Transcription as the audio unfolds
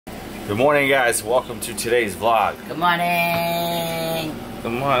Good morning, guys. Welcome to today's vlog. Good morning.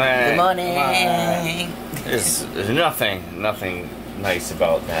 Good morning. Good morning. There's nothing nice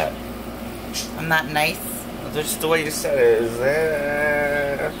about that. I'm not nice. Just the way you said it is.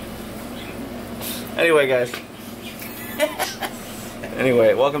 Anyway, guys.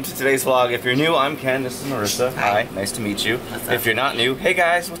 Anyway, welcome to today's vlog. If you're new, I'm Ken. This is Marissa. Hi. Nice to meet you. If you're not new, hey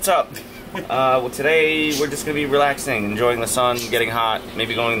guys, what's up? Well, today we're just gonna be relaxing, enjoying the sun, getting hot,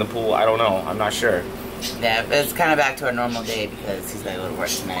 maybe going in the pool. I don't know. I'm not sure. Yeah, it's kind of back to our normal day because he's gotta go to work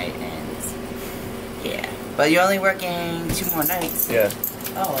tonight, and yeah. But you're only working 2 more nights. Yeah.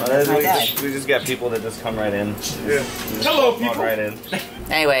 Oh, that's my dad. We just got people that just come right in. Yeah. Hello, people. Right in.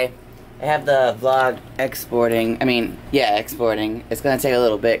 Anyway, I have the vlog exporting. Exporting. It's gonna take a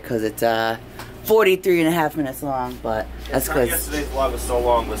little bit because it's 43.5 minutes long, but that's because yesterday's vlog was so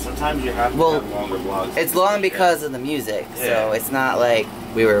long. But sometimes you have to have longer vlogs. It's long because of the music, so it's not like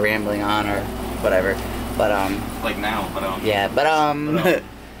we were rambling on or whatever. But like now.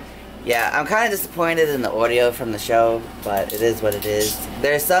 yeah, I'm kind of disappointed in the audio from the show, but it is what it is.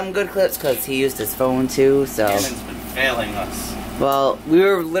 There's some good clips because he used his phone too, so. Cannon's been failing us. Well, we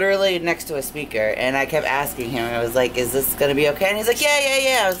were literally next to a speaker, and I kept asking him, I was like, is this gonna be okay? And he's like,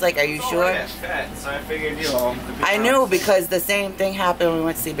 yeah. I was like, are you sure? I got fat, so I figured, I knew, because the same thing happened when we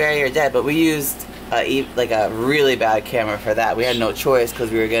went to see Bury Your Dead, but we used like a really bad camera for that. We had no choice because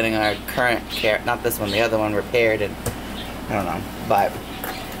we were getting our current camera, not this one, the other one, repaired, and I don't know. But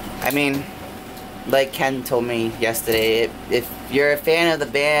I mean, like Ken told me yesterday, if you're a fan of the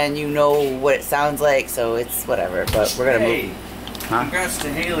band, you know what it sounds like, so it's whatever. But we're gonna move. Huh? Congrats to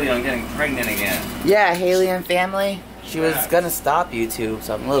Haley on getting pregnant again. Yeah, Haley and family. She was gonna stop YouTube,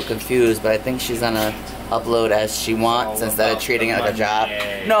 so I'm a little confused, but I think she's gonna upload as she wants instead of treating it like a job.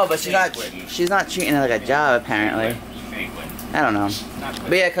 No, but she's not treating it like a job, apparently. I don't know.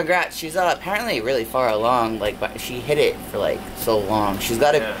 But yeah, congrats. She's apparently really far along, but she hit it for like so long. She's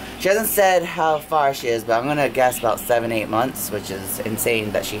got it. She hasn't said how far she is, but I'm gonna guess about 7-8 months, which is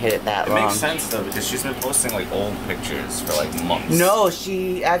insane that she hit it that long. It makes sense though, because she's been posting like old pictures for like months. No,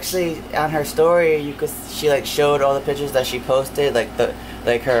 she actually on her story, she like showed all the pictures that she posted,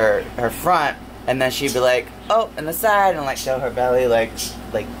 like her front, and then she'd be like, oh, and the side, and like show her belly,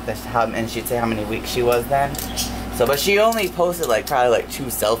 and she'd say how many weeks she was then. So, but she only posted probably 2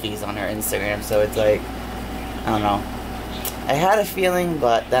 selfies on her Instagram, so it's like, I don't know. I had a feeling,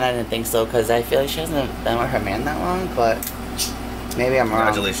 but then I didn't think so, because I feel like she hasn't been with her man that long, but maybe I'm wrong.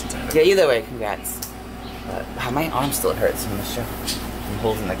 Congratulations, Tyler. Yeah, either way, congrats. But my arm still hurts from the show. I'm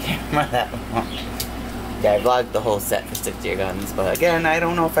holding the camera that long. Yeah, I vlogged the whole set for Stick to Your Guns, but again, I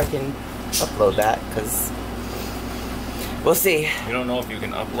don't know if I can upload that, because we'll see. You don't know if you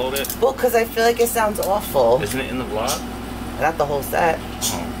can upload it? Well, because I feel like it sounds awful. Isn't it in the vlog? Not the whole set.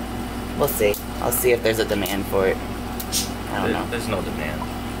 Oh. We'll see. I'll see if there's a demand for it. I don't know. There's no demand.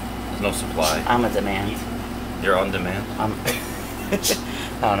 There's no supply. I'm a demand. You're on demand? I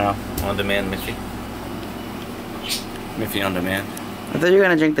don't know. On demand, Miffy? Miffy on demand? I thought you were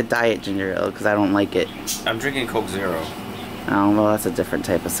going to drink the diet ginger ale because I don't like it. I'm drinking Coke Zero. Oh, well, that's a different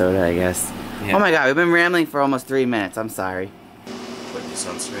type of soda, I guess. Yeah. Oh my god, we've been rambling for almost 3 minutes. I'm sorry. Put the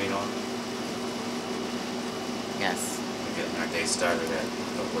sunscreen on? Yes. We're getting our day started at,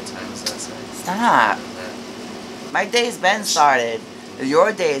 what time does that say? Stop. My day's been started.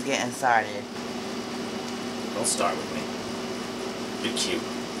 Your day is getting started. Don't start with me. Be cute.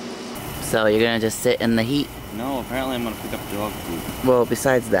 So you're gonna just sit in the heat? No, apparently I'm gonna pick up dog food. Well,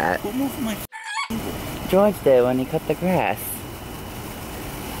 besides that. Who moved my George did when he cut the grass.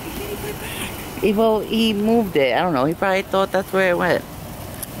 He moved it. I don't know. He probably thought that's where it went.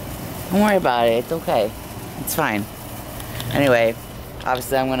 Don't worry about it. It's okay. It's fine. Anyway,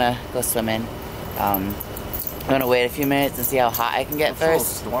 obviously I'm gonna go swimming. I'm gonna wait a few minutes and see how hot I can get first.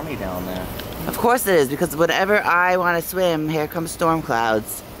 It's so stormy down there. Of course it is, because whenever I want to swim, here come storm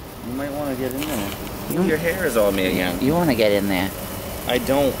clouds. You might want to get in there. Your hair is on me again. You want to get in there. I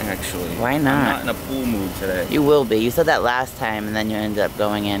don't actually. Why not? I'm not in a pool mood today. You will be. You said that last time, and then you ended up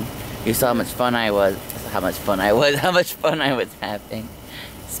going in. You saw how much fun I was. How much fun I was having.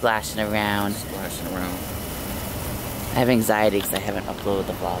 Splashing around. Splashing around. I have anxiety because I haven't uploaded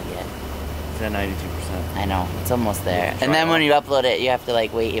the vlog yet. It's at 92%. I know. It's almost there. And then when you upload it, you have to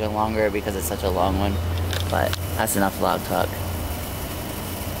wait even longer because it's such a long one. But that's enough vlog talk.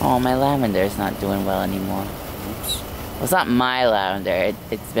 Oh, my lavender's not doing well anymore. Oops. Well, it's not my lavender. It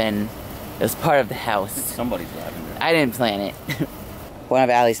was part of the house. It's somebody's lavender. I didn't plant it. One of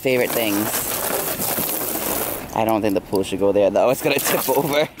Allie's favorite things. I don't think the pool should go there though. It's gonna tip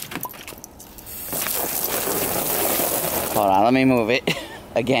over. Hold on, let me move it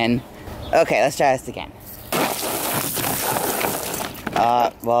again. Okay, let's try this again.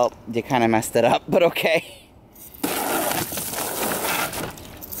 Well, you kind of messed it up, but okay.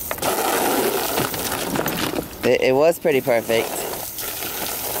 It was pretty perfect.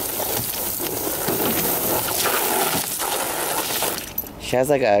 She has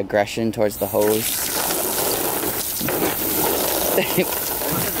like an aggression towards the hose.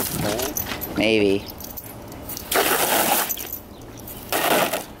 Maybe.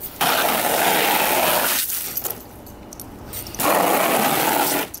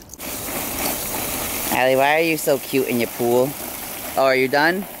 Allie, why are you so cute in your pool? Oh, are you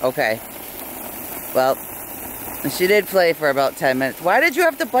done? Okay. Well, she did play for about 10 minutes. Why did you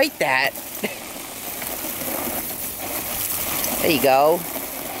have to bite that? There you go.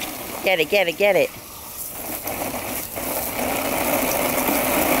 Get it, get it, get it.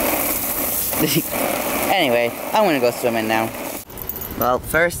 Anyway, I'm gonna go swimming now. Well,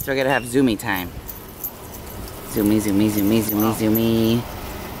 first we're gonna have zoomy time. Zoomy, zoomy, zoomy, zoomy, zoomy.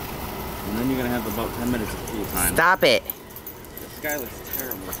 And then you're gonna have about 10 minutes of pool time. Stop it. This guy looks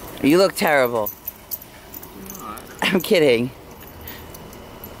terrible. You look terrible. I'm kidding.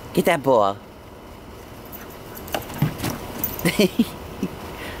 Get that ball.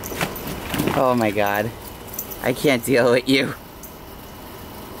 Oh my god. I can't deal with you.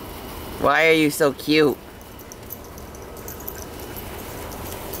 Why are you so cute?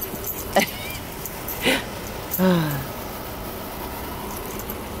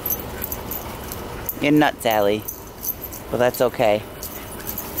 You're nuts, Allie. But that's okay.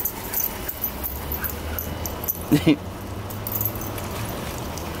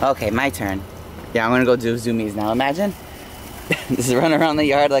 Okay, my turn. Yeah, I'm gonna go do zoomies now. Imagine. Just run around the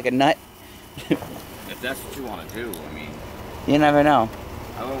yard like a nut. If that's what you want to do, I mean. You never know.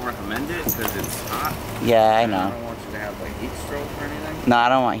 I won't recommend it because it's hot. Yeah, I know. I don't want you to have like heat stroke or anything. No, I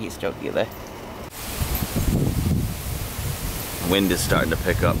don't want heat stroke either. Wind is starting to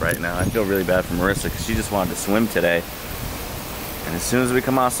pick up right now. I feel really bad for Marissa because she just wanted to swim today. And as soon as we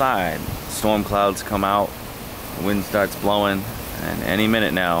come outside, storm clouds come out, the wind starts blowing, and any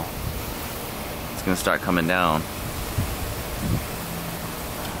minute now, it's gonna start coming down.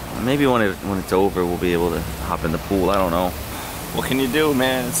 Maybe when it's over, we'll be able to hop in the pool. I don't know. What can you do,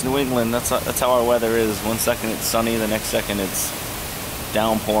 man? It's New England. That's how our weather is. One second it's sunny, the next second it's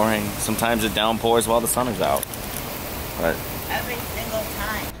downpouring. Sometimes it downpours while the sun is out. But every single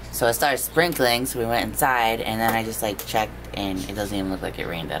time. So it started sprinkling, so we went inside, and then I just like checked, and it doesn't even look like it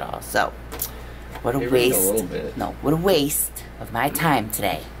rained at all. So what a it waste! rained a little bit. No, what a waste of my time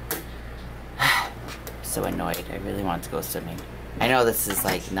today. So annoyed. I really wanted to go swimming. I know this is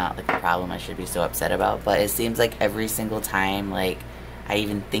like not like a problem I should be so upset about, but it seems like every single time like I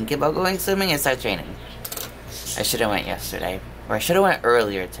even think about going swimming, it starts raining. I should have went yesterday, or I should have went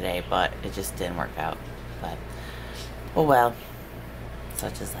earlier today, but it just didn't work out. But oh well,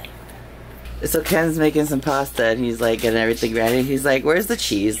 such is life. So Ken's making some pasta and he's like getting everything ready. He's like, "Where's the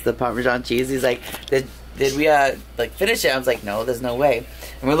cheese? The Parmesan cheese?" He's like, "Did we like finish it?" I was like, "No, there's no way."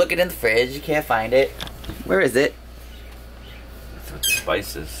 And we're looking in the fridge. You can't find it. Where is it?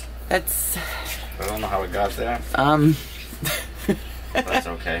 Spices. That's. I don't know how it got there. That's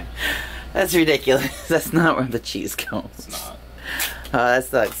okay. That's ridiculous. That's not where the cheese goes. It's not. That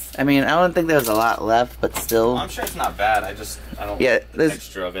sucks. I mean, I don't think there's a lot left, but still. Well, I'm sure it's not bad. I don't like the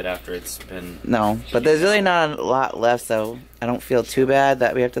texture of it after it's been. No, but there's really not a lot left, so I don't feel too bad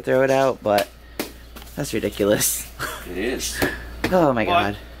that we have to throw it out. But that's ridiculous. It is. Oh my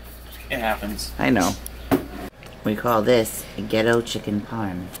god. It happens. I know. We call this a ghetto chicken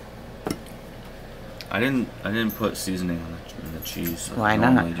parm. I didn't put seasoning on the cheese. Like Why I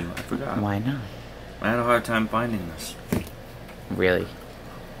not? normally do. I forgot. Why not? I had a hard time finding this. Really?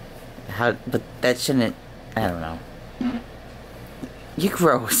 How? But that shouldn't. I don't know. You're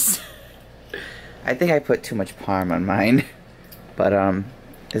gross. I think I put too much parm on mine. But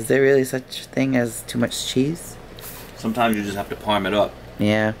is there really such thing as too much cheese? Sometimes you just have to parm it up.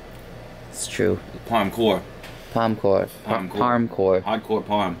 Yeah, it's true. Parm core. Parm core. Parm core. Hardcore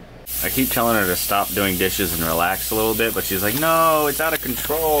parm. I keep telling her to stop doing dishes and relax a little bit, but she's like, no, it's out of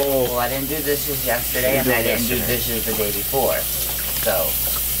control. Well, I didn't do dishes yesterday, and I didn't do dishes the day before. So.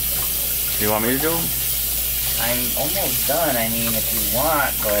 Do you want me to do them? I'm almost done, I mean, if you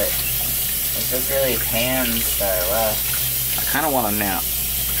want, but it's just really pans that are left. I kind of want a nap.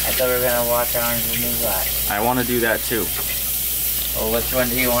 I thought we were going to watch Orange is the New Black. I want to do that too. Well, which one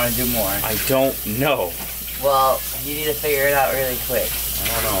do you want to do more? I don't know. Well, you need to figure it out really quick. I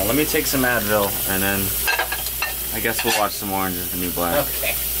don't know. Let me take some Advil, and then I guess we'll watch some Orange is the New Black.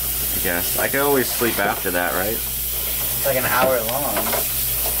 Okay. I guess. I could always sleep after that, right? It's like an hour long.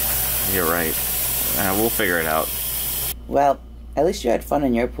 You're right. We'll figure it out. Well, at least you had fun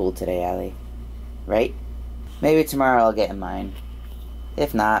in your pool today, Allie. Right? Maybe tomorrow I'll get in mine.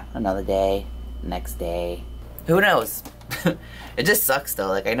 If not, another day, next day. Who knows? It just sucks though.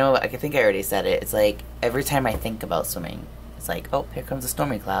 Like, I think I already said it. It's like, every time I think about swimming, it's like, oh, here comes a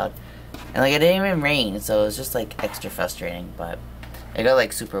stormy cloud. And like, it didn't even rain, so it was just like extra frustrating. But it got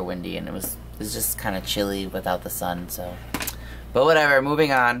like super windy, and it was just kind of chilly without the sun, so. But whatever,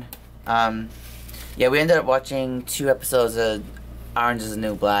 moving on. Yeah, we ended up watching 2 episodes of Orange is the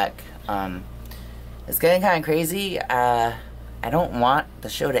New Black. It's getting kind of crazy. I don't want the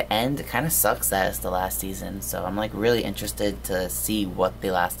show to end. It kind of sucks that it's the last season, so I'm like really interested to see what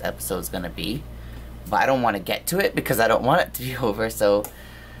the last episode is going to be. But I don't want to get to it because I don't want it to be over, so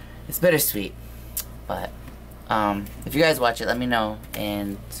it's bittersweet. But if you guys watch it, let me know,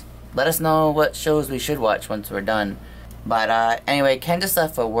 and let us know what shows we should watch once we're done. But anyway, Ken just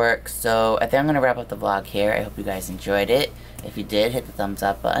left for work, so I think I'm going to wrap up the vlog here. I hope you guys enjoyed it. If you did, hit the thumbs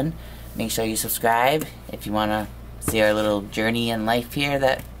up button. Make sure you subscribe if you want to see our little journey in life here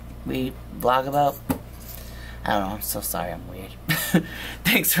that we vlog about. I don't know, I'm so sorry I'm weird.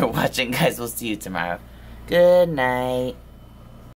 Thanks for watching, guys. We'll see you tomorrow. Good night.